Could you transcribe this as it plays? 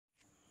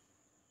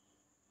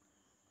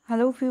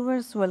Hello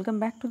viewers, welcome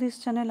back to this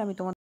channel. আমি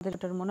তোমাদের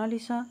doctor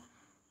Mona Lisa.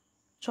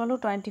 চলো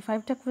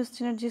 25টা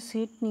কোয়েশ্চেনের যে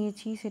সেট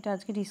নিয়েছি সেটা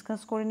আজকে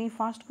ডিসকাস করে নিই।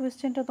 ফার্স্ট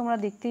কোয়েশ্চেনটা তোমরা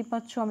দেখতেই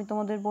পাচ্ছ। আমি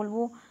তোমাদের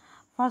বলবো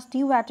first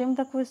you attempt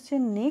the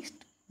question, next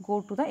go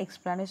to the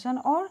explanation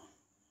or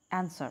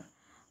answer.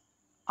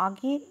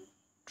 আগে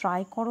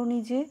ট্রাই করো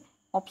নিজে,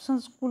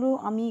 অপশানসগুলো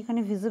আমি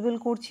এখানে ভিজিবল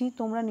করছি,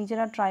 তোমরা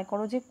নিজেরা ট্রাই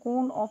করো যে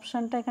কোন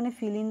অপশানটা এখানে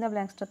ফিল ইন দ্য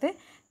ব্ল্যাঙ্কসটাতে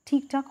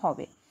ঠিকঠাক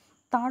হবে,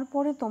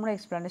 তারপরে তোমরা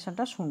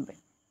এক্সপ্লেনেশনটা শুনবে।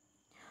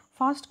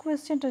 ফার্স্ট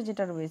কোয়েশ্চেনটা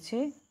যেটা রয়েছে,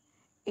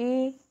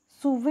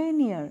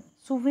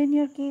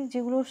 সুভেনিয়ার কি,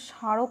 যেগুলো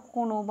স্মারক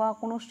কোনো বা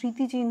কোনো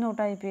স্মৃতিচিহ্ন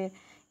টাইপের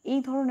এই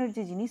ধরনের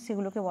যে জিনিস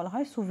সেগুলোকে বলা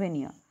হয়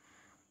souvenir.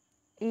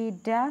 A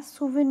dash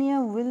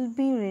souvenir will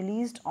be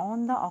released on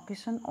the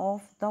occasion of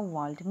the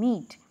world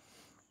meet.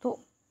 তো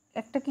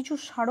একটা কিছু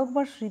স্মারক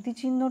বা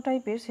স্মৃতিচিহ্ন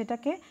টাইপের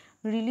সেটাকে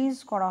রিলিজ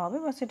করা হবে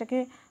বা সেটাকে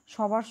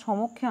সবার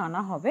সমক্ষে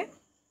আনা হবে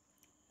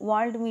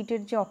ওয়ার্ল্ড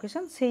মিটের যে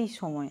অকেশন সেই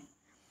সময়ে।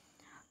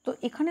 তো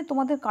এখানে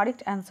তোমাদের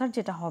কারেক্ট অ্যান্সার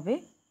যেটা হবে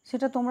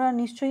সেটা তোমরা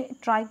নিশ্চয়ই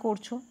ট্রাই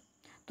করছো।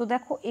 তো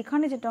দেখো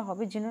এখানে যেটা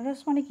হবে, জেনারেস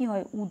মানে কি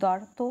হয়, উদার।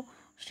 তো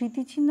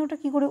স্মৃতিচিহ্নটা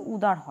কি করে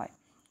উদার হয়?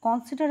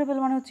 কনসিডারেবল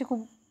মানে হচ্ছে খুব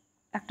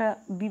একটা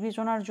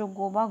বিবেচনার যোগ্য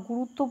বা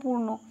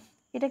গুরুত্বপূর্ণ,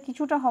 এটা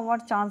কিছুটা হওয়ার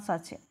চান্স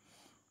আছে।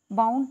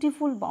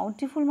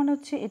 বাউন্টিফুল মানে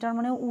হচ্ছে এটার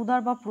মানে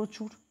উদার বা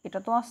প্রচুর, এটা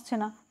তো আসছে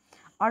না।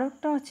 আর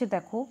একটা হচ্ছে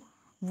দেখো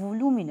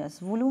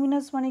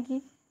ভলিউমিনাস মানে কি,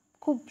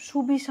 খুব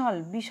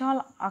বিশাল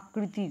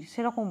আকৃতির,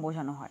 সেরকম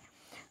বোঝানো হয়।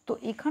 তো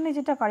এখানে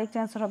যেটা কারেক্ট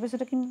অ্যান্সার হবে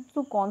সেটা কিন্তু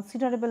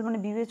কনসিডারেবল মানে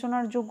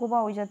বিবেচনার যোগ্য বা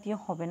ওই জাতীয়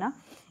হবে না।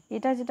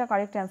 এটা যেটা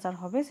কারেক্ট অ্যান্সার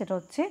হবে সেটা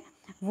হচ্ছে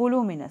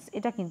ভলিউমিনাস,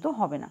 এটা কিন্তু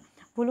হবে না।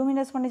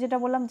 ভলিউমিনাস মানে যেটা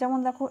বললাম, যেমন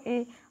দেখো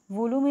এই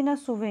ভলিউমিনাস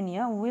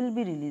সুভেনিয়া উইল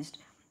বি রিলিজড,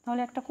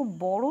 তাহলে একটা খুব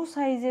বড়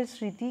সাইজের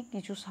স্মৃতি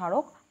কিছু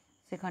স্মারক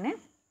সেখানে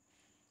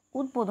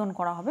উদ্বোধন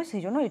করা হবে,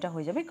 সেই জন্য এটা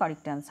হয়ে যাবে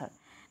কারেক্ট অ্যান্সার।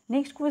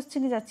 নেক্সট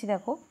কোয়েশ্চেনে যাচ্ছি।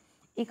 দেখো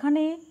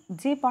এখানে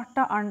যে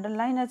পার্টটা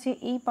আন্ডারলাইন আছে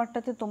এই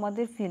পার্টটাতে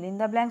তোমাদের ফিল ইন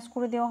দ্য ব্ল্যাঙ্কস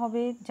করে দেওয়া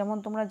হবে। যেমন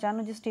তোমরা জানো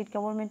যে স্টেট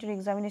গভর্নমেন্টের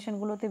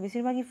এক্সামিনেশনগুলোতে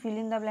বেশিরভাগই ফিল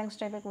ইন দ্য ব্ল্যাঙ্কস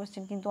টাইপের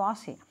কোয়েশ্চেন কিন্তু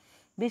আসে।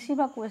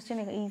 বেশিরভাগ কোয়েশ্চেন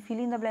এই ফিল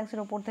ইন দ্য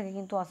ব্ল্যাঙ্কসের ওপর থেকে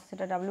কিন্তু আসে,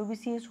 সেটা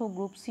WBCS হোক,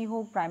 গ্রুপ সি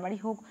হোক, প্রাইমারি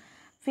হোক।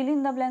 ফিল ইন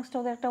দ্য ব্ল্যাঙ্কসটা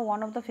ওদের একটা one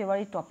of the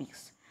favourite topics.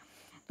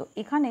 তো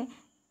এখানে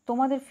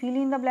তোমাদের ফিল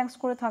ইন দ্য ব্ল্যাঙ্কস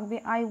করে থাকবে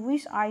I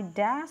wish I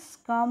dash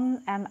come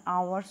an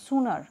hour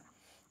সুনার।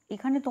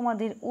 এখানে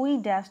তোমাদের ওই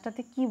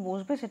ড্যাশটাতে কি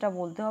বসবে সেটা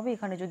বলতে হবে।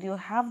 এখানে যদিও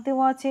হ্যাভ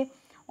দেওয়া আছে,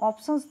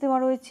 অপশানস দেওয়া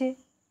রয়েছে,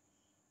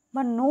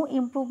 বা নো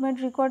ইমপ্রুভমেন্ট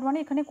রিকোয়ার্ড মানে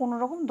এখানে কোনো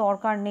রকম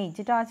দরকার নেই,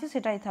 যেটা আছে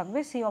সেটাই থাকবে,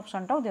 সেই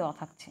অপশানটাও দেওয়া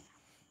থাকছে।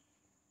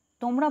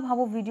 তোমরা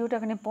ভাবো, ভিডিওটা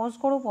এখানে পজ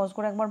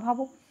করে একবার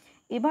ভাবো।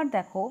 এবার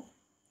দেখো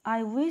I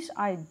wish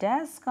I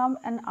dash come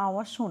an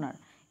hour সুনার,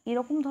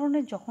 এরকম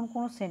ধরনের যখন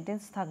কোনো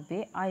সেন্টেন্স থাকবে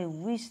আই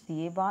উইশ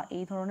দিয়ে বা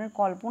এই ধরনের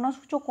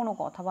কল্পনাসূচক কোনো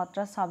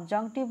কথাবার্তা,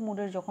 সাবজাংটিভ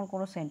মুডের যখন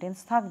কোনো সেন্টেন্স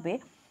থাকবে,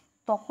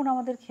 তখন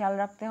আমাদের খেয়াল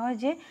রাখতে হয়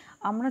যে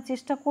আমরা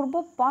চেষ্টা করব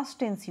পাস্ট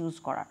টেন্স ইউজ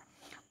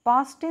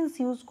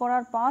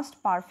করার। পাস্ট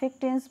পারফেক্ট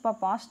টেন্স বা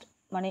পাস্ট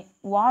মানে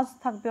ওয়াজ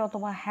থাকবে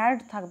অথবা হ্যাড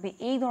থাকবে,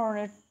 এই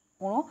ধরনের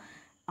কোনো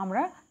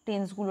আমরা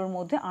টেন্সগুলোর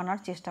মধ্যে আনার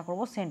চেষ্টা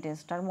করব,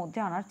 সেন্টেন্সটার মধ্যে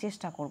আনার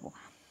চেষ্টা করব।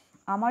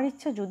 আমার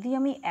ইচ্ছা, যদি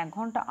আমি 1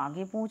 ঘন্টা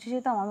আগে পৌঁছে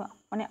যেতাম,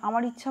 মানে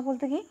আমার ইচ্ছা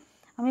বলতে কি,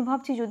 আমি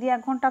ভাবছি যদি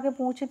 1 ঘন্টা আগে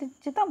পৌঁছে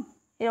যেতাম,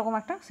 এরকম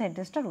একটা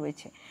সেন্টেন্সটা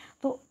রয়েছে।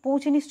 তো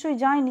পৌঁছে নিশ্চয়ই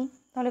যায়নি,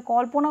 তাহলে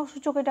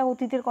কল্পনাসূচক এটা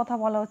অতীতের কথা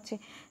বলা হচ্ছে।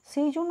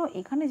 সেই জন্য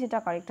এখানে যেটা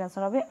কারেক্ট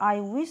অ্যান্সার হবে আই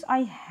উইশ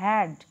আই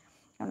হ্যাড,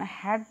 কারণ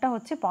হ্যাডটা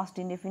হচ্ছে পাস্ট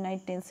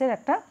ইনডেফিনাইট টেন্সের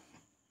একটা,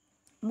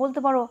 বলতে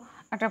পারো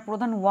একটা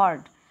প্রধান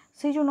ওয়ার্ড।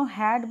 সেই জন্য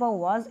হ্যাড বা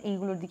ওয়াজ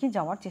এইগুলোর দিকে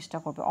যাওয়ার চেষ্টা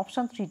করবে।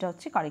 অপশান 3টা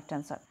হচ্ছে কারেক্ট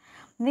অ্যান্সার।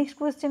 নেক্সট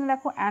কোয়েশ্চেনে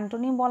দেখো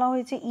অ্যান্টোনিম বলা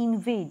হয়েছে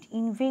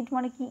ইনভেড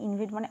মানে কি,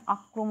 ইনভেড মানে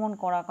আক্রমণ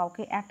করা,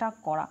 কাউকে অ্যাটাক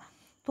করা।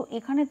 তো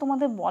এখানে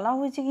তোমাদের বলা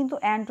হয়েছে কিন্তু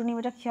অ্যান্টোনিম,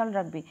 এটা খেয়াল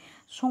রাখবে।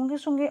 সঙ্গে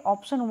সঙ্গে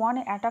অপশান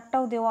 1-এ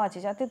অ্যাটাকটাও দেওয়া আছে,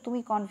 যাতে তুমি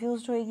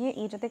কনফিউজড হয়ে গিয়ে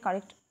এটাতে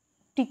কারেক্ট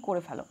টিক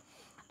করে ফেলো।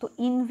 তো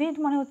ইনভেড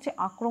মানে হচ্ছে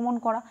আক্রমণ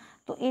করা।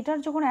 তো এটার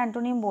যখন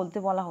অ্যান্টোনিম বলতে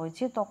বলা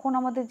হয়েছে তখন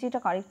আমাদের যেটা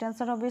কারেক্ট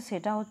অ্যান্সার হবে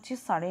সেটা হচ্ছে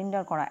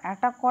সারেন্ডার করা,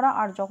 অ্যাটাক করা।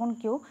 আর যখন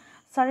কেউ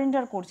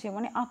সারেন্ডার করছে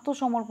মানে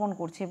আত্মসমর্পণ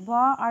করছে,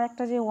 বা আর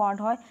একটা যে ওয়ার্ড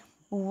হয়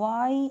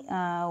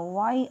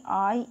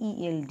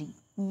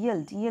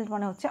ইয়েল্ড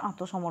মানে হচ্ছে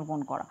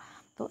আত্মসমর্পণ করা।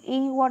 তো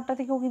এই ওয়ার্ডটা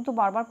থেকেও কিন্তু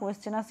বারবার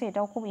কোয়েশ্চেন আসে,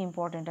 এটাও খুব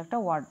ইম্পর্টেন্ট একটা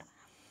ওয়ার্ড।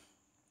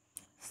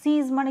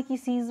 সিজ মানে কি,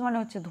 সিজ মানে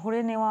হচ্ছে ধরে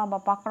নেওয়া বা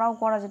পাকড়াও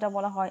করা যেটা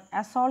বলা হয়।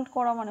 অ্যাসল্ট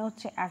করা মানে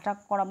হচ্ছে অ্যাটাক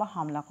করা বা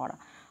হামলা করা।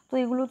 তো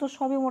এগুলো তো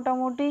সবই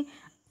মোটামুটি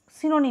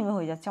সিনোনিমে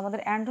হয়ে যাচ্ছে,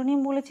 আমাদের অ্যান্টোনিম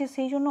বলেছে,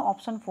 সেই জন্য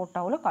অপশান 4টা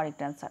হলো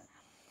correct answer.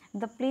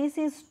 The place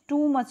is too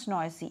much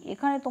নয়েসি,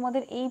 এখানে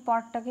তোমাদের এই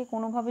পার্টটাকে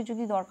কোনোভাবে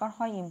যদি দরকার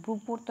হয় ইমপ্রুভ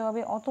করতে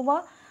হবে, অথবা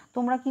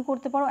তোমরা কি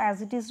করতে পারো, অ্যাজ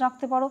ইট ইজ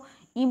রাখতে পারো।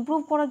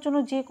 ইমপ্রুভ করার জন্য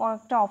যে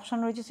কয়েকটা অপশান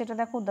রয়েছে সেটা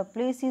দেখো, the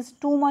place is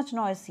too much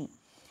নয়েসি,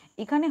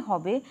 এখানে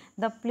হবে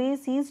the place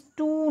is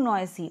two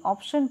নয়েসি,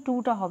 option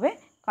 2টা হবে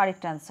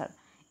কারেক্ট অ্যান্সার।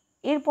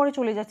 এরপরে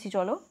চলে যাচ্ছি,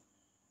 চলো।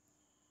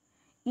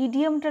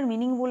 ইডিয়ামটার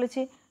মিনিং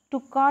বলেছে two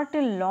cut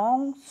a long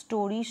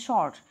story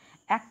short.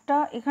 একটা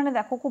এখানে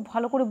দেখো খুব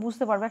ভালো করে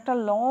বুঝতে পারবে, একটা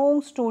লং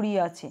স্টোরি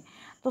আছে,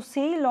 তো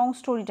সেই লং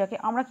স্টোরিটাকে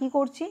আমরা কি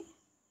করছি,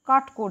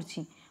 কাট করছি।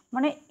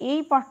 মানে এই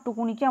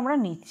পার্টটুকুনিকে আমরা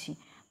নিচ্ছি।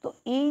 তো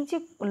এই যে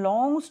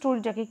লং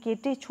স্টোরিটাকে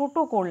কেটে ছোট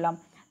করলাম,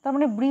 তার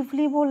মানে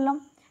ব্রিফলি বললাম,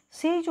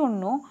 সেই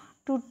জন্য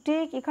টু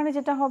টেক এখানে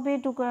যেটা হবে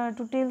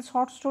টু টেল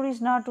শর্ট স্টোরিজ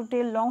না, টু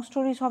টেল লং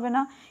স্টোরিজ হবে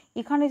না,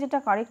 এখানে যেটা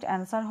কারেক্ট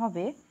অ্যান্সার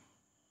হবে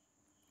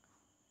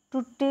to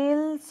tell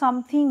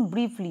something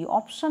briefly,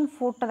 option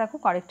 4টা দেখো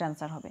কারেক্ট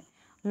অ্যান্সার হবে।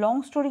 লং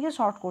স্টোরিকে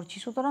শর্ট করছি।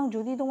 সুতরাং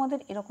যদি তোমাদের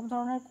এরকম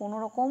ধরনের কোনো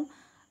রকম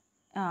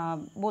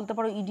বলতে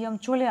পারো ইডিয়াম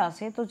চলে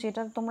আসে, তো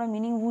যেটা তোমরা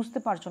মিনিং বুঝতে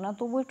পারছো না,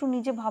 তবু একটু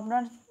নিজে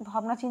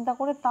ভাবনা চিন্তা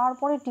করে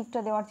তারপরে টিকটা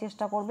দেওয়ার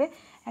চেষ্টা করবে।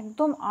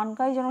 একদম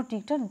আনকাই যেন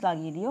টিকটা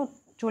লাগিয়ে দিও,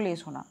 চলে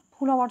এসো না,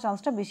 ভুল হওয়ার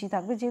চান্সটা বেশি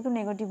থাকবে যেহেতু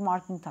নেগেটিভ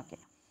মার্কিং থাকে।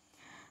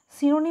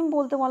 সিনোনিম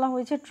বলতে বলা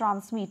হয়েছে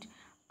ট্রান্সমিট।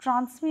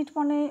 ট্রান্সমিট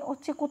মানে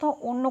হচ্ছে কোথাও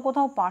অন্য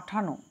কোথাও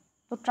পাঠানো।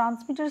 তো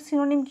ট্রান্সমিটের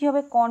সিনোনিম কী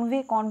হবে? কনভে।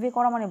 কনভে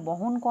করা মানে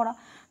বহন করা।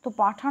 তো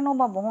পাঠানো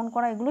বা বহন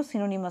করা এগুলো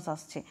সিনোনিমাস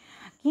আসছে,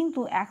 কিন্তু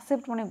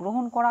অ্যাকসেপ্ট মানে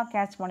গ্রহণ করা,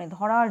 ক্যাচ মানে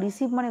ধরা,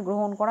 রিসিভ মানে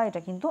গ্রহণ করা,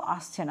 এটা কিন্তু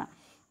আসছে না।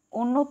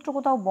 অন্যত্র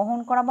কোথাও বহন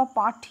করা বা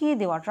পাঠিয়ে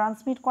দেওয়া,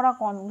 ট্রান্সমিট করা,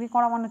 কনভে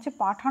করা মানে হচ্ছে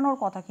পাঠানোর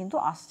কথা কিন্তু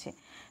আসছে,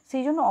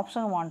 সেই জন্য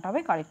অপশান 1টা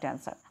হবে কারেক্ট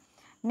অ্যান্সার।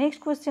 নেক্সট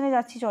কোয়েশ্চেনে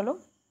যাচ্ছি, চলো।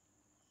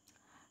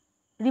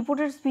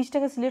 রিপোর্টেড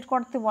স্পিচটাকে সিলেক্ট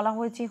করতে বলা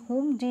হয়েছে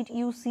whom did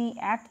you C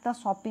at the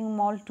shopping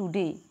mall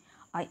today,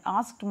 I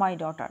asked my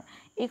daughter.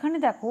 এখানে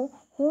দেখো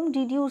হুম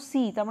ডিড ইউ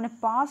সি, তার মানে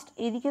পাস্ট,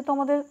 এদিকে তো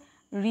আমাদের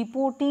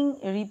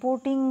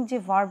রিপোর্টিং যে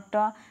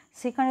ভার্বটা,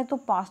 সেখানে তো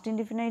পাস্ট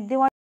ইনডিফিনাইট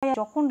দেওয়া।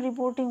 যখন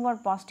রিপোর্টিং ভার্ব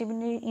পাস্ট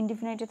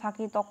ইনডিফিনাইটে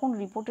থাকে তখন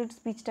রিপোর্টেড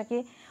স্পিচটাকে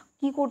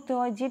কি করতে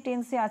হয়, যে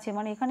টেন্সে আছে,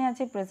 মানে এখানে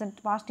আছে প্রেজেন্ট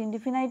পাস্ট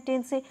ইনডিফিনাইট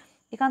টেন্সে,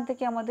 এখান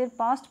থেকে আমাদের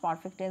পাস্ট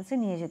পারফেক্ট টেন্সে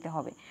নিয়ে যেতে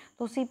হবে।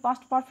 তো সেই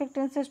পাস্ট পারফেক্ট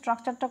টেন্সের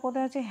স্ট্রাকচারটা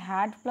কোথায় আছে?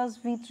 Had plus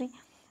V3।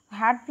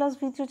 Had plus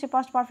V3 হচ্ছে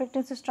পাস্ট পারফেক্ট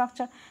টেন্সের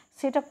স্ট্রাকচার।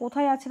 সেটা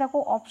কোথায় আছে দেখো,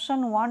 অপশান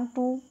 1,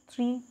 2,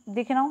 3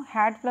 দেখে নাও।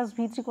 হ্যাড প্লাস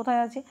V3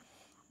 কোথায় আছে?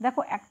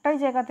 দেখো একটাই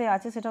জায়গাতে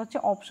আছে, সেটা হচ্ছে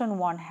অপশান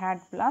 1, হ্যাড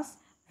প্লাস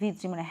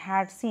V3 মানে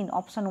হ্যাড সিন।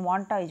 অপশান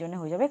 1টা এই জন্য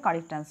হয়ে যাবে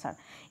কারেক্ট অ্যান্সার।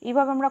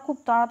 এইভাবে আমরা খুব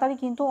তাড়াতাড়ি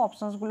কিন্তু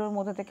অপশানসগুলোর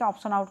মধ্যে থেকে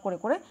অপশান আউট করে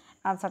করে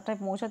অ্যান্সারটায়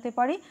পৌঁছাতে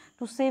পারি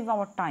to save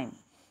our time.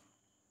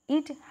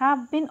 It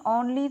have been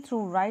only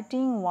through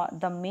writing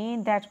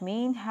that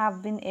men have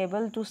been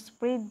able to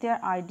spread their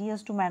ideas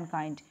to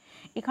mankind.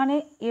 এখানে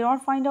এরর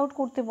ফাইন্ড আউট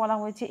করতে বলা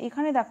হয়েছে।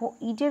 এখানে দেখো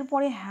ইটের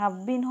পরে হ্যাভ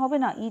বিন হবে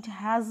না, ইট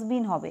হ্যাজ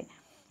বিন হবে।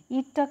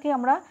 ইটটাকে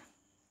আমরা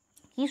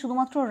কি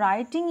শুধুমাত্র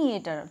রাইটিংই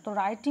এটার, তো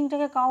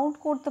রাইটিংটাকে কাউন্ট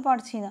করতে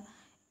পারছি না,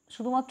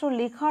 শুধুমাত্র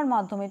লেখার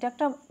মাধ্যমে, এটা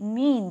একটা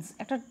মিনস,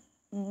 একটা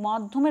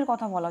মাধ্যমের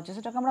কথা বলা হচ্ছে,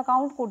 সেটাকে আমরা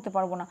কাউন্ট করতে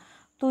পারবো না।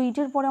 তো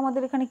ইটের পরে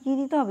আমাদের এখানে কি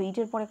দিতে হবে?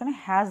 ইটের পরে এখানে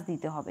হ্যাজ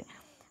দিতে হবে।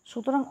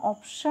 সুতরাং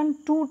অপশান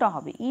 2টা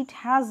হবে, ইট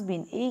হ্যাজ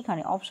বিন,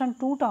 এইখানে অপশান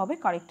 2টা হবে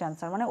কারেক্ট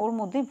অ্যান্সার, মানে ওর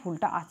মধ্যেই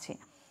ভুলটা আছে।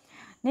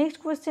 নেক্সট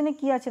কোয়েশ্চেনে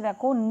কি আছে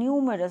দেখো,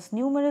 নিউমেরাস।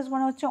 নিউমেরাস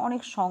মানে হচ্ছে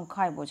অনেক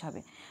সংখ্যায়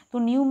বোঝাবে। তো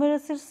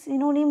নিউমেরাসের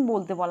সিনোনিম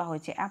বলতে বলা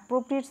হয়েছে,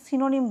 অ্যাপ্রোপ্রিয়েট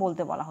সিনোনিম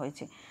বলতে বলা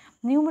হয়েছে।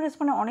 নিউমেরাস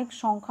মানে অনেক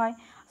সংখ্যায়,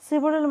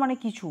 সেভারাল মানে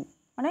কিছু,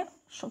 মানে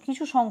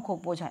কিছু সংখ্যক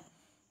বোঝায়।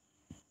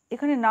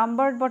 এখানে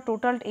নাম্বার বা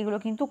টোটাল এগুলো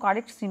কিন্তু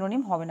কারেক্ট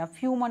সিনোনিম হবে না।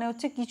 ফিউ মানে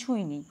হচ্ছে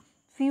কিছুই নেই।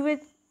 ফিউ এর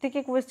থেকে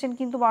কোয়েশ্চেন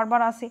কিন্তু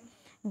বারবার আসে,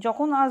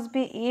 যখন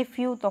আসবে এ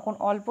ফিউ তখন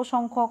অল্প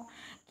সংখ্যক,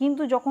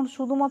 কিন্তু যখন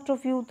শুধুমাত্র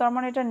ফিউ তার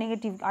মানে এটা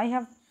negative. I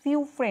have few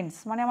friends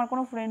মানে আমার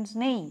কোনো ফ্রেন্ডস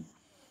নেই,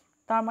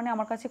 তার মানে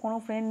আমার কাছে কোনো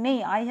ফ্রেন্ড নেই।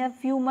 আই হ্যাভ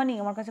ফিউ মানি,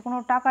 আমার কাছে কোনো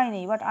টাকাই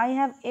নেই, but I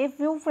have a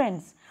few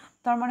friends,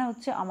 তার মানে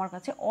হচ্ছে আমার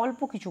কাছে অল্প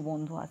কিছু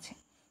বন্ধু আছে।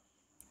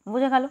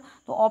 বোঝা গেল?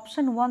 তো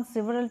অপশান 1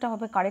 সেভারালটা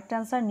হবে কারেক্ট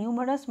অ্যান্সার।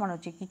 নিউমেরাস মানে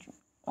হচ্ছে কিছু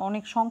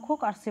অনেক সংখ্যক,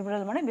 আর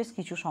সেভারাল মানে বেশ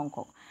কিছু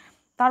সংখ্যক।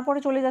 তারপরে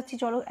চলে যাচ্ছি,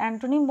 চলো।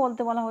 অ্যান্টোনিম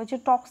বলতে বলা হয়েছে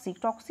টক্সিক।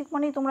 টক্সিক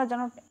মানেই তোমরা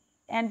জানো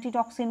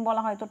অ্যান্টিটক্সিন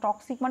বলা হয়। তো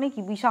টক্সিক মানে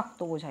কি? বিষাক্ত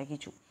বোঝায়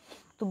কিছু।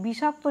 তো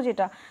বিষাক্ত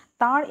যেটা,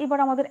 তার এবার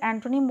আমাদের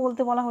অ্যান্টোনিম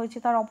বলতে বলা হয়েছে,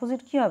 তার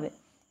অপোজিট কী হবে?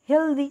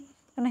 হেলদি।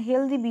 মানে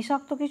হেলদি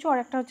বিষাক্ত কিছু, আর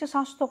একটা হচ্ছে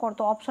স্বাস্থ্যকর।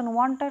 তো অপশান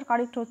 1টার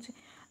কারেক্ট হচ্ছে।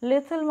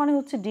 লেথেল মানে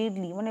হচ্ছে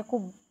ডেডলি, মানে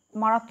খুব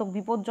মারাত্মক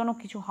বিপজ্জনক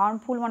কিছু।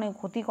 হার্মফুল মানে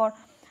ক্ষতিকর।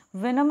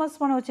 ভেনামাস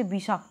মানে হচ্ছে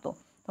বিষাক্ত।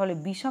 তাহলে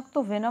বিষাক্ত,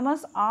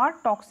 ভেনামাস আর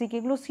টক্সিক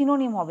এগুলো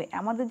সিনোনিম হবে।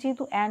 আমাদের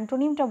যেহেতু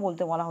অ্যান্টোনিমটা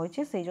বলতে বলা হয়েছে,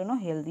 সেই জন্য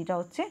হেলদিটা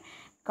হচ্ছে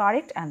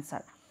কারেক্ট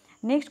অ্যান্সার।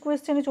 নেক্সট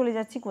কোয়েশ্চেনে চলে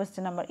যাচ্ছি,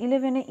 কোয়েশ্চেন নাম্বার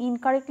 11-এ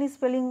ইনকারেক্টলি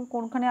স্পেলিং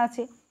কোনখানে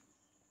আছে?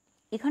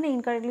 এখানে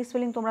ইনকারেক্টলি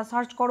স্পেলিং তোমরা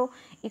সার্চ করো।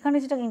 এখানে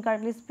যেটা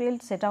ইনকারেক্টলি স্পেলড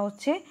সেটা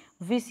হচ্ছে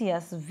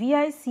vicious.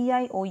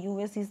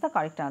 VICIOUS is the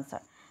correct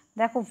answer.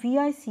 দেখো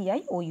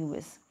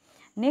VICIOUS।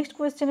 নেক্সট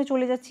কোয়েশ্চেনে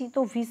চলে যাচ্ছি। তো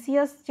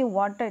ভিসিয়াস যে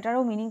ওয়ার্ডটা,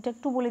 এটারও মিনিংটা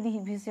একটু বলে দিই।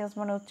 ভিসিয়াস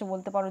মানে হচ্ছে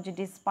বলতে পারো যে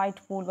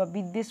ডিসপাইটফুল বা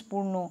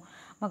বিদ্বেষপূর্ণ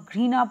বা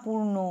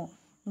ঘৃণাপূর্ণ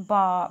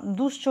বা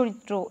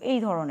দুশ্চরিত্র, এই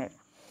ধরনের।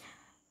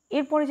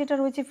 এরপরে যেটা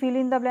রয়েছে fill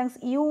in the blanks.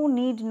 You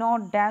need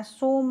not dash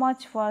so much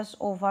ফাস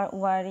over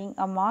wiring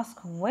a mask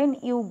when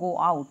you go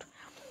out.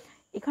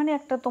 এখানে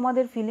একটা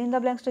তোমাদের ফিল ইন দ্য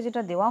ব্ল্যাঙ্কসটা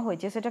যেটা দেওয়া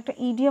হয়েছে, সেটা একটা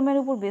ইডিয়ামের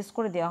উপর বেস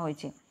করে দেওয়া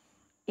হয়েছে।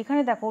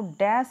 এখানে দেখো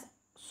ড্যাশ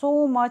সো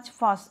মাচ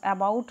ফাস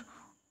অ্যাবাউট,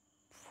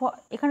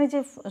 এখানে যে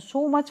সো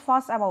মাচ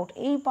ফাস অ্যাবাউট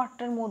এই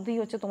পার্টটার মধ্যেই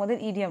হচ্ছে তোমাদের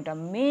ইডিয়ামটা।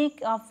 Make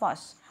a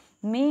ফাস।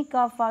 মেক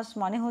আ ফাস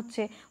মানে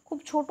হচ্ছে খুব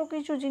ছোট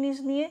কিছু জিনিস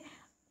নিয়ে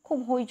খুব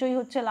হইচই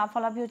হচ্ছে,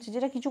 লাফালাফি হচ্ছে,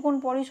 যেটা কিছুক্ষণ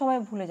পরেই সবাই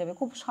ভুলে যাবে।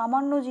 খুব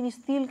সামান্য জিনিস,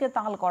 তিলকে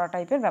তাল করা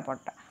টাইপের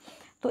ব্যাপারটা।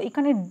 তো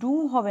এখানে ডু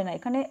হবে না,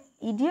 এখানে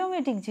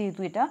ইডিওমেটিক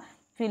যেহেতু এটা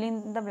ফিল ইন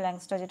দ্য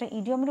ব্ল্যাঙ্কসটা যেটা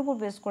ইডিয়মের উপর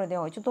বেস করে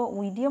দেওয়া হয়েছে, তো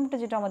ইডিয়মটা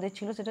যেটা আমাদের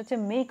ছিল সেটা হচ্ছে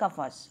মেক আ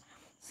ফাস।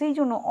 সেই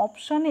জন্য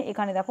অপশানে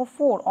এখানে দেখো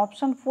 4,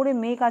 অপশান 4-এ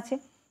মেক আছে,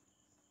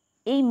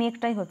 এই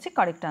মেকটাই হচ্ছে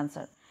কারেক্ট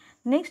আনসার।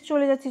 নেক্সট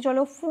চলে যাচ্ছি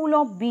চলো, full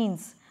of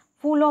beans.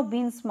 Full of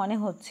beans মানে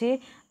হচ্ছে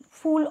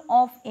full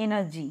of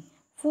energy.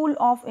 Full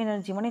of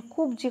energy মানে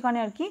খুব যেখানে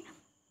আর কি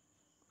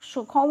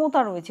ক্ষমতা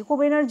রয়েছে, খুব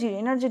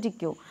এনার্জেটিক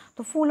কেউ,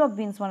 তো ফুল অফ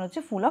বিনস মানে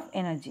হচ্ছে full of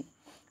energy.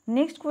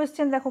 Next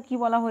question দেখো কি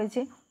বলা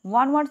হয়েছে,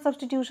 ওয়ান ওয়ার্ড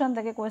সাবস্টিটিউশন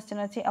থেকে কোয়েশ্চেন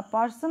আছে, a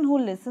person who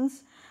listens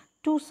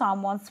to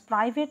someone's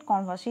private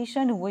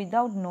conversation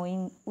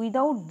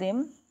without them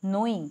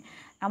knowing.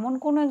 এমন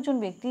কোনো একজন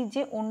ব্যক্তি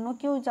যে অন্য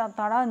কেউ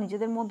তারা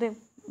নিজেদের মধ্যে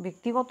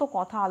ব্যক্তিগত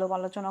কথা আলাপ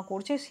আলোচনা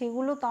করছে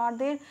সেগুলো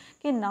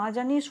তাদেরকে না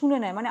জানিয়ে শুনে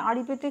নেয়, মানে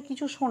আড়ি পেতে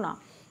কিছু শোনা,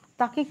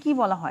 তাকে কি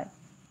বলা হয়?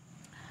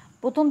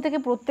 প্রথম থেকে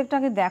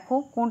প্রত্যেকটাকে দেখো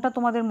কোনটা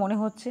তোমাদের মনে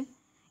হচ্ছে।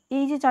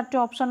 এই যে 4টে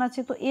অপশান আছে,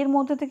 তো এর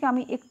মধ্যে থেকে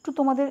আমি একটু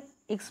তোমাদের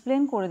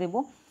এক্সপ্লেন করে দেব।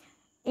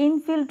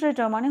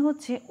 ইনফিল্ট্রেটর মানে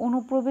হচ্ছে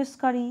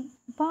অনুপ্রবেশকারী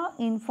বা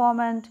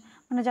ইনফরম্যান্ট,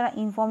 মানে যারা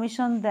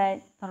ইনফরমেশন দেয়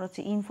তারা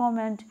হচ্ছে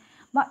ইনফরম্যান্ট,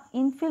 বা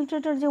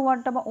ইনফিল্ট্রেটর যে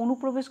ওয়ার্ডটা বা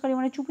অনুপ্রবেশকারী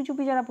মানে চুপি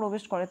চুপি যারা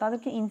প্রবেশ করে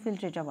তাদেরকে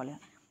ইনফিল্ট্রেটর বলে।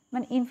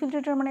 মানে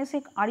ইনফিল্ট্রেটর মানে সে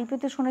আড়ি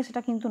পেতে শোনে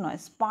সেটা কিন্তু নয়।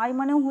 স্পাই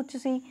মানেও হচ্ছে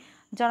সেই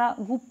যারা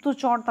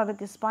গুপ্তচর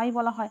তাদেরকে স্পাই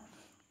বলা হয়।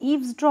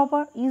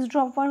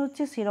 ইভসড্রপার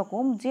হচ্ছে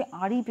সেরকম যে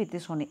আড়ি পেতে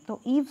শোনে, তো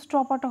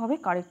ইভসড্রপারটা হবে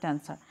কারেক্ট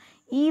অ্যান্সার,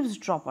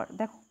 ইভসড্রপার।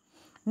 দেখো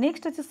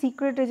নেক্সট আছে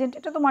সিক্রেট এজেন্ট,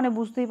 এটা তো মানে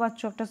বুঝতেই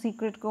পারছো একটা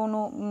সিক্রেট কোনো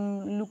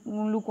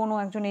লুকোনো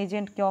একজন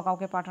এজেন্ট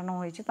কাউকে পাঠানো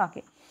হয়েছে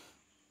তাকে,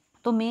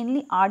 তো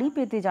মেনলি আড়ি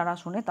পেতে যারা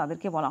শোনে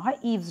তাদেরকে বলা হয়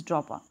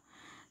ইভসড্রপার।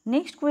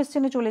 নেক্সট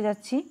কোয়েশ্চেনে চলে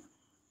যাচ্ছি,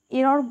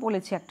 এরর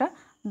বলেছে একটা,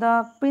 the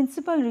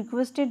principal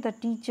requested the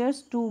teachers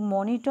two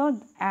monitor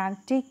and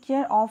take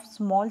care of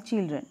small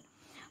children.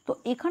 তো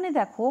এখানে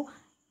দেখো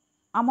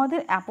আমাদের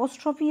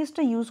অ্যাপোস্ট্রফি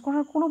এসটা ইউজ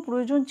করার কোনো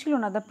প্রয়োজন ছিল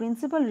না, the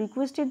principal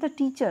requested the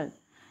teacher.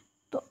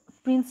 তো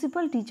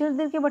প্রিন্সিপাল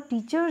টিচারদেরকে বা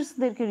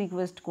টিচার্সদেরকে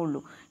রিকোয়েস্ট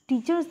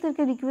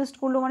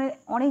করলো মানে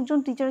অনেকজন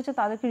টিচার আছে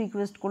তাদেরকে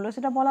রিকোয়েস্ট করলো,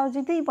 সেটা বলা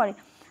যেতেই পারে।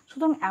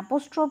 সুতরাং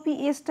অ্যাপোস্ট্রফি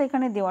এসটা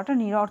এখানে দেওয়াটা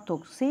নিরর্থক,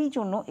 সেই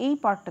জন্য এই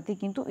পার্টটাতে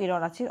কিন্তু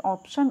এরর আছে,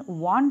 অপশান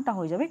 1টা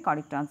হয়ে যাবে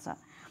কারেক্ট আনসার।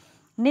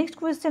 নেক্সট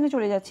কোয়েশ্চেনে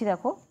চলে যাচ্ছি,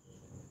 দেখো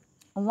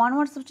one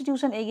word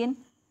substitution again,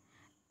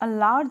 a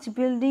large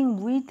building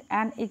with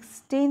an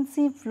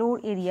extensive floor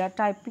area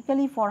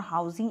typically for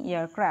housing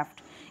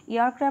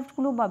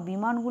এয়ারক্রাফটগুলো বা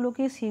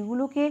বিমানগুলোকে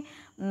সেগুলোকে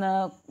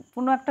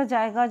কোনো একটা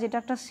জায়গা যেটা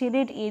একটা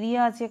শেডেড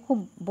এরিয়া আছে, খুব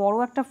বড়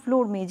একটা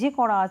ফ্লোর মেঝে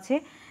করা আছে,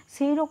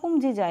 সেই রকম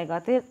যে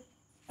জায়গাতে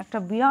একটা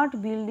বিরাট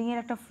বিল্ডিংয়ের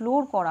একটা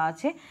ফ্লোর করা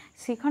আছে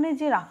সেখানে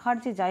যে রাখার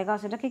যে জায়গা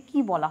সেটাকে কি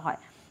বলা হয়?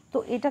 তো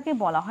এটাকে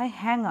বলা হয়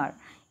হ্যাঙ্গার,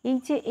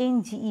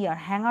 HANGER,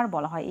 হ্যাঙ্গার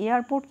বলা হয়।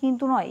 এয়ারপোর্ট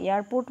কিন্তু নয়,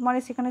 এয়ারপোর্ট মানে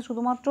সেখানে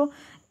শুধুমাত্র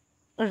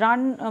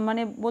রান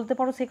মানে বলতে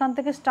পারো সেখান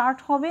থেকে স্টার্ট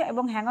হবে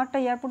এবং হ্যাঙ্গারটা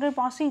এয়ারপোর্টের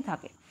পাশেই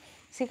থাকে,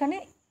 সেখানে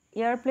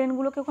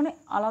এয়ারপ্লেনগুলোকে ওখানে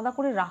আলাদা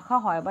করে রাখা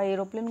হয় বা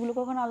এরোপ্লেনগুলোকে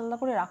ওখানে আলাদা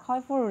করে রাখা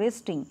হয় ফর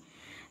রেস্টিং,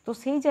 তো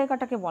সেই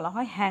জায়গাটাকে বলা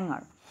হয়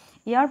হ্যাঙ্গার,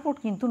 এয়ারপোর্ট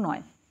কিন্তু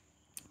নয়।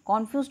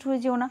 কনফিউজড হয়ে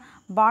যেও না,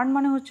 বার্ন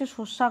মানে হচ্ছে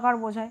শস্যাগার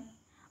বোঝায়,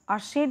 আর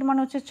শেড মানে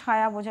হচ্ছে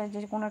ছায়া বোঝায়, যে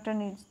কোনো একটা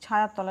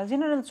ছায়ার তলা,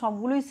 জেনারেল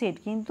সবগুলোই শেড,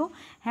 কিন্তু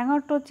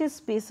হ্যাঙ্গারটা হচ্ছে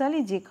স্পেশালি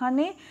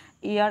যেখানে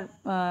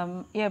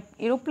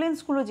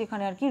এরোপ্লেনসগুলো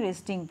যেখানে আর কি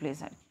রেস্টিং প্লেস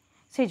হয়,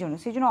 সেই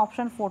জন্য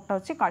অপশান 4টা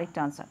হচ্ছে correct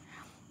answer.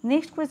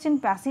 Next question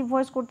passive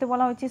voice করতে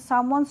বলা হয়েছে,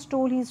 someone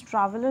stole his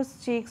travellers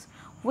checks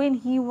when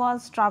he was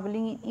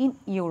travelling in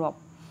Europe.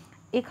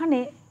 এখানে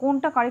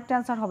কোনটা কারেক্ট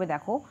অ্যান্সার হবে?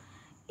 দেখো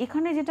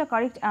এখানে যেটা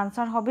কারেক্ট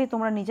অ্যান্সার হবে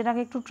তোমরা নিজের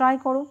আগে একটু ট্রাই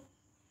করো,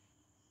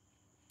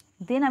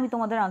 দেন আমি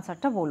তোমাদের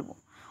আনসারটা বলবো।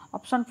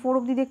 অপশান 4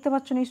 অবধি দেখতে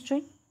পাচ্ছ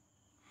নিশ্চয়ই।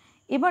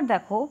 এবার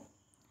দেখো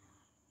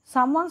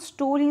someone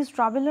stole his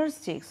travellers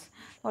checks,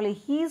 তাহলে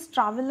হিজ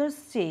ট্রাভেলার্স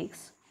চেকস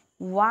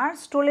ওয়ার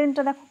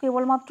স্টোলেনটা দেখো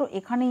কেবলমাত্র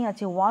এখানেই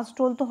আছে, ওয়াজ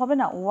স্টোল তো হবে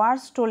না, ওয়ার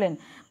স্টোলেন,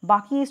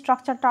 বাকি এই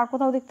স্ট্রাকচারটা আর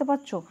কোথাও দেখতে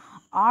পাচ্ছ?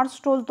 আর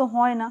স্টোল তো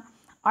হয় না।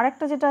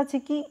 আরেকটা যেটা আছে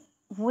কি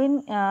হোয়েন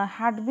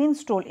হ্যাড বিন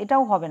স্টোল,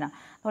 এটাও হবে না,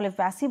 তাহলে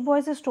প্যাসিভ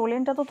ভয়েসে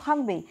স্টোলেনটা তো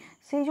থাকবেই,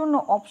 সেই জন্য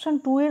অপশান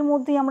 2 এর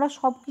মধ্যেই আমরা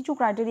সব কিছু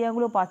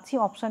ক্রাইটেরিয়াগুলো পাচ্ছি,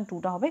 অপশান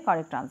 2টা হবে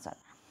কারেক্ট আনসার।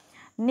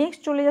 নেক্সট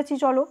চলে যাচ্ছি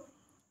চলো,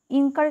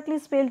 ইনকারেক্টলি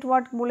স্পেলড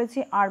ওয়ার্ড বলেছে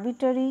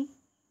আরবিটারি,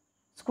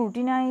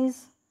 স্ক্রুটিনাইজ,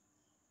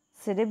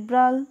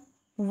 সেরেব্রাল,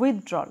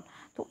 উইথড্রল।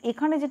 তো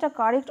এখানে যেটা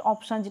কারেক্ট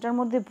অপশান যেটার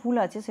মধ্যে ভুল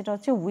আছে সেটা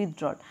হচ্ছে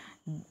উইথড্রল,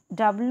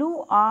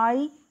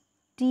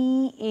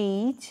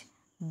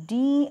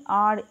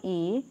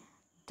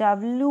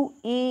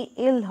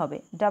 WITHDRAWAL হবে,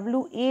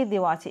 WA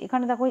দেওয়া আছে,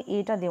 এখানে দেখো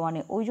এটা দেওয়া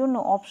নেই, ওই জন্য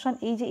অপশান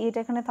এই যে এটা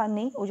এখানে তার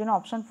নেই, ওই জন্য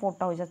অপশান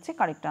 4টা হয়ে যাচ্ছে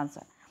কারেক্ট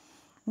আনসার।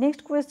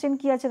 নেক্সট কোয়েশ্চেন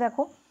কি আছে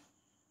দেখো,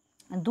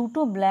 দুটো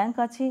ব্ল্যাঙ্ক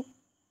আছে,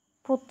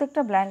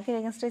 প্রত্যেকটা ব্ল্যাঙ্কের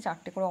এগেনস্টে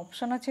 4টে করে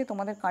অপশান আছে,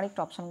 তোমাদের কারেক্ট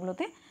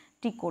অপশানগুলোতে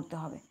টিক করতে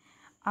হবে।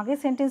 আগে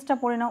সেন্টেন্সটা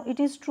পড়ে নাও, it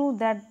is true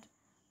that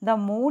the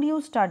more you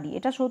study,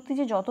 এটা সত্যি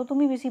যে যত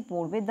তুমি বেশি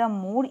পড়বে, the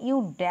more you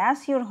dash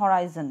your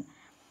Horizon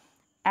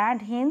and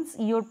hence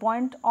your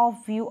point of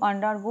view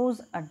আন্ডারগোজ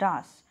আ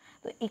ডাস।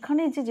 তো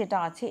এখানে যেটা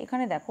আছে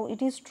এখানে দেখো,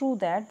 it is true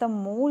that the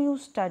more you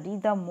study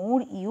the more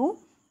you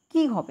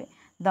কি হবে?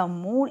 দ্য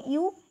মোর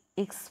ইউ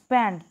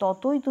এক্সপ্যান্ড,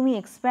 ততই তুমি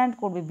এক্সপ্যান্ড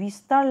করবে,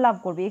 বিস্তার লাভ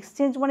করবে।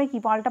 এক্সচেঞ্জ মানে কি?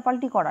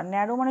 পাল্টাপাল্টি করা।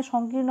 ন্যারো মানে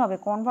সংকীর্ণ হবে।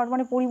 কনভার্ট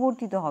মানে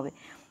পরিবর্তিত হবে।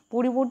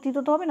 পরিবর্তিত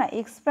তো হবে না,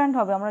 এক্সপ্যান্ড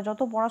হবে। আমরা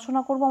যত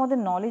পড়াশোনা করব আমাদের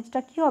নলেজটা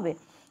কি হবে?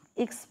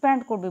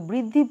 এক্সপ্যান্ড করবে,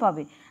 বৃদ্ধি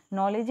পাবে।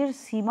 নলেজের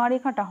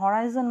সীমারেখাটা,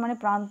 হরাইজন মানে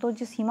প্রান্তর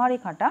যে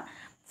সীমারেখাটা,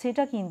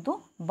 সেটা কিন্তু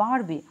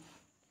বাড়বে।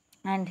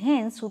 অ্যান্ড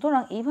হেন্স,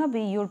 সুতরাং এইভাবে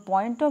ইয়োর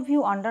পয়েন্ট অফ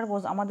ভিউ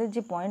আন্ডারগোজ, আমাদের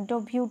যে পয়েন্ট অফ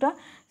ভিউটা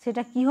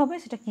সেটা কি হবে?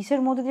 সেটা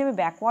কিসের মধ্যে যাবে?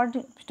 ব্যাকওয়ার্ড,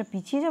 সেটা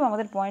পিছিয়ে যাবে।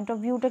 আমাদের পয়েন্ট অফ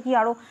ভিউটা কি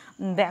আরও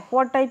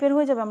ব্যাকওয়ার্ড টাইপের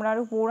হয়ে যাবে? আমরা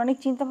আরও পৌরাণিক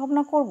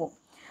চিন্তাভাবনা করব,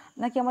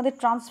 নাকি আমাদের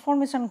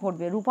ট্রান্সফরমেশন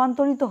ঘটবে,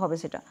 রূপান্তরিত হবে?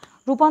 সেটা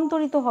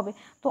রূপান্তরিত হবে।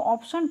 তো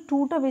অপশান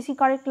 2টা বেশি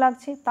কারেক্ট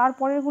লাগছে।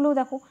 তারপরেরগুলোও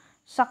দেখো,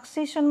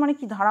 সাকসেশন মানে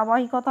কি?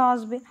 ধারাবাহিকতা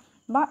আসবে,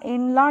 বা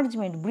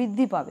এনলার্জমেন্ট,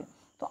 বৃদ্ধি পাবে।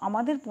 তো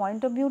আমাদের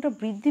পয়েন্ট অফ ভিউটা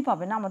বৃদ্ধি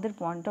পাবে না, আমাদের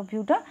পয়েন্ট অফ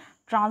ভিউটা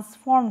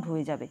ট্রান্সফর্মড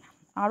হয়ে যাবে,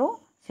 আরও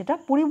সেটা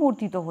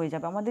পরিবর্তিত হয়ে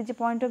যাবে। আমাদের যে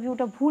পয়েন্ট অফ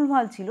ভিউটা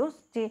ভুলভাল ছিল,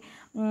 যে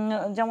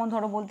যেমন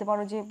ধরো বলতে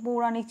পারো যে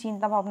পৌরাণিক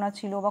চিন্তাভাবনা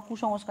ছিল বা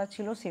কুসংস্কার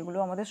ছিল, সেগুলো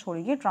আমাদের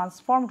শরীরে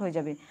ট্রান্সফর্মড হয়ে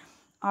যাবে,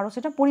 আরও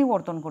সেটা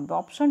পরিবর্তন করবে।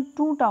 অপশান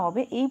 2টা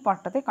হবে এই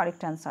পার্টটাতে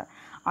কারেক্ট অ্যান্সার,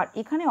 আর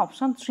এখানে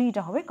অপশান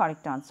 3টা হবে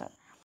correct answer.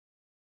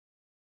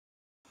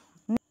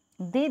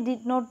 They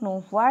did not know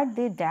where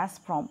they dash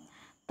from,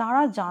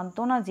 তারা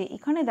জানতো না যে,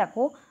 এখানে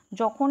দেখো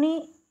যখনই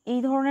এই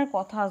ধরনের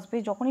কথা আসবে,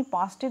 যখনই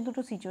পাস্টের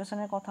দুটো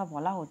সিচুয়েশনের কথা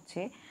বলা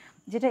হচ্ছে,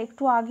 যেটা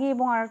একটু আগে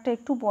এবং আর একটা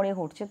একটু পরে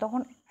ঘটছে,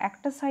 তখন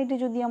একটা সাইডে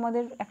যদি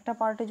আমাদের, একটা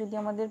পার্টে যদি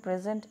আমাদের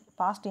প্রেজেন্ট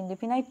পাস্ট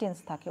ইনডেফিনাইট টেন্স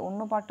থাকে, অন্য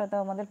পার্টটাতে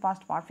আমাদের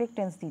পাস্ট পারফেক্ট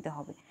টেন্স দিতে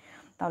হবে।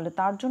 তাহলে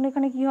তার জন্য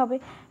এখানে কি হবে?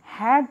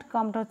 হ্যাড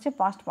কামটা হচ্ছে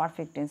past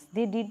perfect tense.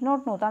 They did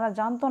not know, তারা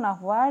জানতো না,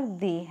 হোয়ার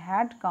দে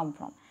হ্যাড কাম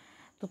ফ্রম,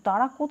 তো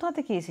তারা কোথা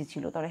থেকে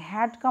এসেছিল? তাহলে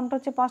হ্যাড কামটা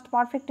হচ্ছে পাস্ট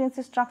পারফেক্ট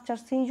টেন্সের স্ট্রাকচার,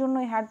 সেই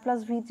জন্যই হ্যাড প্লাস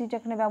V3টা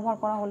এখানে ব্যবহার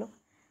করা হলো।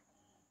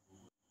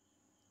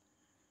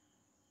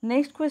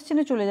 নেক্সট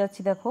কোয়েশ্চেনে চলে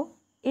যাচ্ছি। দেখো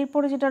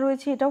এরপরে যেটা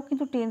রয়েছে, এটাও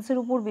কিন্তু টেন্সের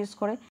উপর বেস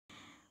করে।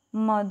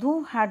 মধু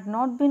had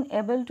not been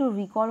able to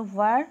recall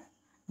where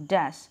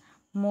dash,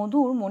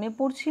 মধুর মনে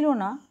পড়ছিল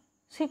না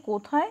সে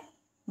কোথায়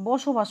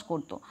বসবাস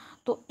করত।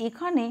 তো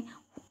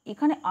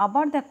এখানে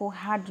আবার দেখো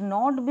হ্যাড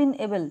নট বিন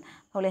এবল,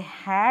 তাহলে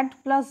হ্যাড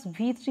প্লাস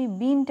V3,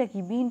 বিনটা কি?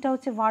 বিনটা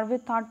হচ্ছে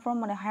ভার্বের থার্ড ফর্ম,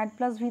 মানে হ্যাড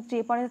প্লাস V3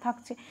 এপারে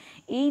থাকছে।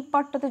 এই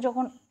পার্টটাতে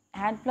যখন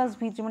হ্যাড প্লাস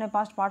V3 মানে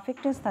পাস্ট পারফেক্ট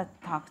টেন্স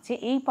থাকছে,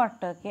 এই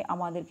পার্টটাকে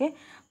আমাদেরকে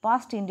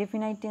পাস্ট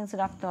ইনডেফিনাইট টেন্স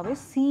রাখতে হবে।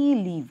 সি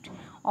লিভড,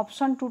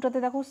 অপশান 2টাতে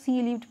দেখো C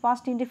lived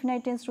past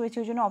indefinite tense রয়েছে,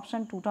 ওই জন্য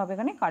অপশান 2টা হবে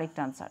এখানে কারেক্ট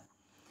আনসার।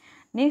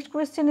 নেক্সট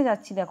কোয়েশ্চেনে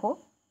যাচ্ছি। দেখো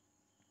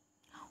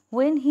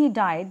when he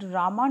died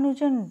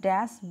Ramanujan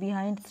dash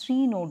behind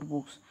 3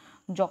 notebooks,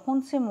 যখন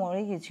সে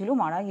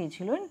মারা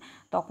গিয়েছিলেন,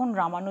 তখন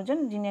রামানুজন,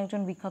 যিনি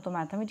একজন বিখ্যাত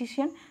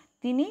ম্যাথামেটিশিয়ান,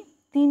 তিনি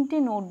 3টে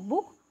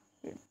নোটবুক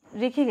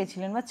রেখে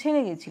গেছিলেন বা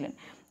ছেড়ে গেছিলেন।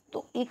 তো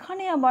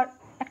এখানে আবার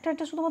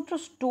একটা শুধুমাত্র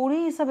স্টোরি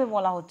হিসাবে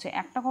বলা হচ্ছে,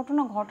 একটা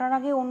ঘটনা ঘটার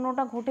আগে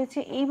অন্যটা ঘটেছে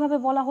এইভাবে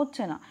বলা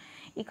হচ্ছে না।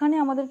 এখানে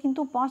আমাদের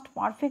কিন্তু পাস্ট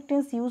পারফেক্ট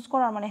টেন্স ইউজ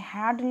করার, মানে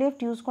হ্যাড লেফট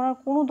ইউজ করার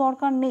কোনো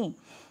দরকার নেই,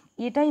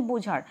 এটাই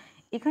বোঝার।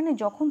 এখানে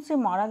যখন সে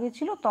মারা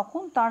গেছিল,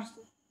 তখন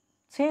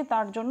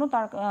তার জন্য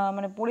তার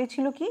মানে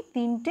পড়েছিল কি?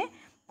 3টে,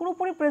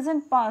 পুরোপুরি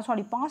প্রেজেন্ট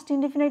পাস্ট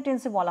ইনডেফিনাইট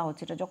টেন্সে বলা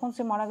হচ্ছে এটা। যখন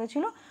সে মারা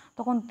গেছিল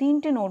তখন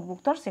 3টে নোটবুক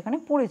তার সেখানে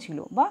পড়েছিল,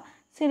 বা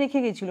সে রেখে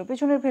গেছিল,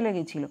 পেছনে ফেলে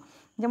গেছিল।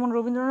 যেমন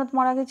রবীন্দ্রনাথ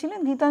মারা গেছিলেন,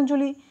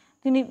 গীতাঞ্জলি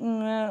তিনি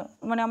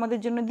মানে আমাদের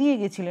জন্য দিয়ে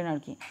গেছিলেন আর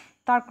কি,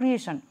 তার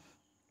ক্রিয়েশন।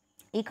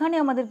 এখানে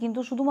আমাদের কিন্তু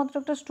শুধুমাত্র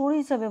একটা স্টোরি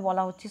হিসাবে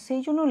বলা হচ্ছে,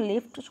 সেই জন্য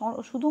লেফট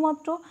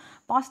শুধুমাত্র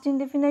পাস্ট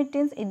ইনডেফিনাইট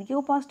টেন্স,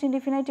 এদিকেও পাস্ট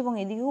ইনডেফিনাইট এবং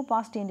এদিকেও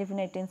পাস্ট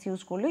ইনডেফিনাইট টেন্স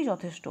ইউজ করলেই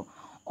যথেষ্ট।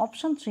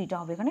 অপশান 3টা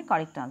হবে এখানে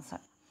কারেক্ট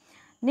আনসার।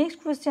 নেক্সট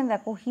কোয়েশ্চেন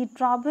দেখো, হি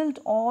travelled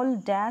all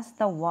dash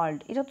the world,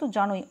 এটা তো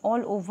জানোই,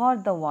 all over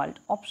the world.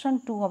 Option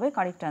 2 হবে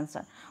correct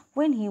answer,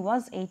 when he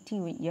was 80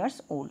 years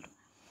old.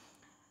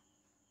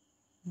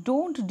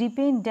 Don't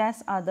depend dash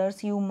others,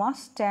 you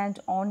must stand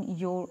on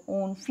your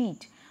own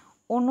feet.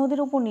 অন্যদের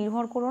উপর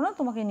নির্ভর করো না,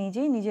 তোমাকে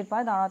নিজেই নিজের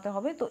পায়ে দাঁড়াতে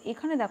হবে। তো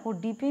এখানে দেখো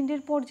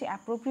ডিপেন্ডের পর যে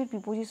অ্যাপ্রোপ্রিয়েট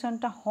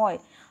প্রিপোজিশনটা হয়,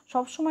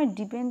 সবসময়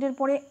ডিপেন্ডের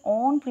পরে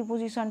অন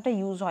প্রিপোজিশনটা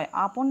ইউজ হয়,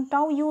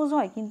 আপনটাও ইউজ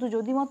হয়, কিন্তু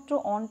যদি মাত্র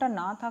অনটা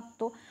না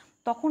থাকতো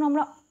তখন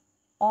আমরা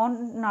অন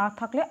না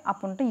থাকলে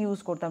আপনটা ইউজ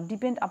করতাম,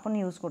 ডিপেন্ড আপন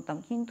ইউজ করতাম।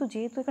 কিন্তু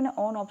যেহেতু এখানে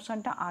অন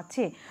অপশানটা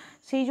আছে,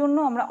 সেই জন্য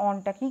আমরা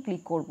অনটাকেই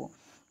ক্লিক করব।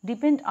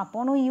 ডিপেন্ড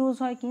আপনও ইউজ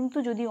হয়, কিন্তু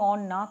যদি অন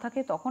না থাকে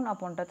তখন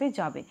আপনটাতে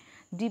যাবে।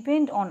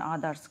 ডিপেন্ড অন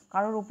আদার্স,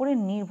 কারোর উপরে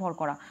নির্ভর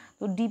করা।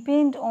 তো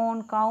depend on,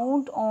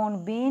 count on,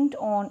 bent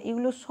on,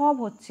 এগুলো সব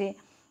হচ্ছে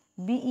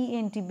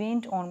BENT,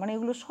 বেন্ট অন, মানে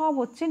এগুলো সব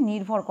হচ্ছে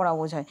নির্ভর করা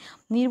বোঝায়।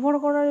 নির্ভর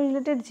করার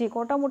রিলেটেড যে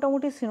কটা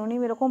মোটামুটি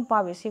সিনোনিম এরকম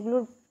পাবে,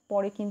 সেগুলোর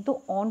পরে কিন্তু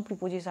অন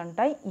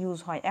প্রিপোজিশনটাই ইউজ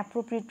হয়,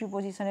 অ্যাপ্রোপ্রিয়েট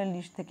প্রিপোজিশনের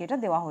লিস্ট থেকে এটা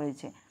দেওয়া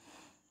হয়েছে।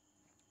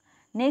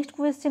 নেক্সট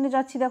কোয়েশ্চেনে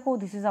যাচ্ছি। দেখো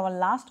this is our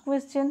last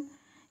question.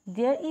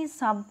 There is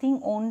something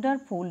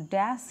wonderful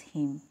dash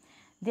him,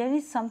 there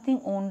is something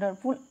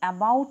wonderful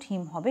about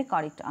him হবে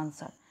কারেক্ট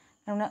আনসার।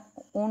 কেননা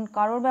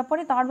কারোর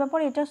ব্যাপারে, তার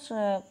ব্যাপারে এটা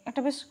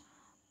একটা বেশ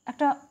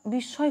একটা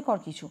বিস্ময়কর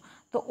কিছু।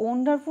 তো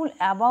ওয়ান্ডারফুল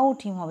অ্যাবাউট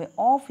হিম হবে,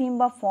 অফ হিম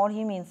বা ফর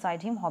হিম, ইনসাইড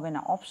হিম হবে না।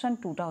 অপশান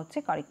 2টা হচ্ছে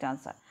কারেক্ট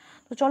আনসার।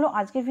 তো তো চলো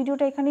আজকের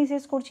ভিডিওটা এখানেই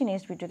শেষ করছি,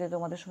 নেক্সট ভিডিওতে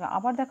তোমাদের সঙ্গে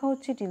আবার দেখা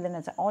হচ্ছে। Till then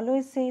as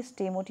always say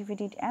stay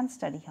motivated and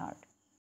study hard.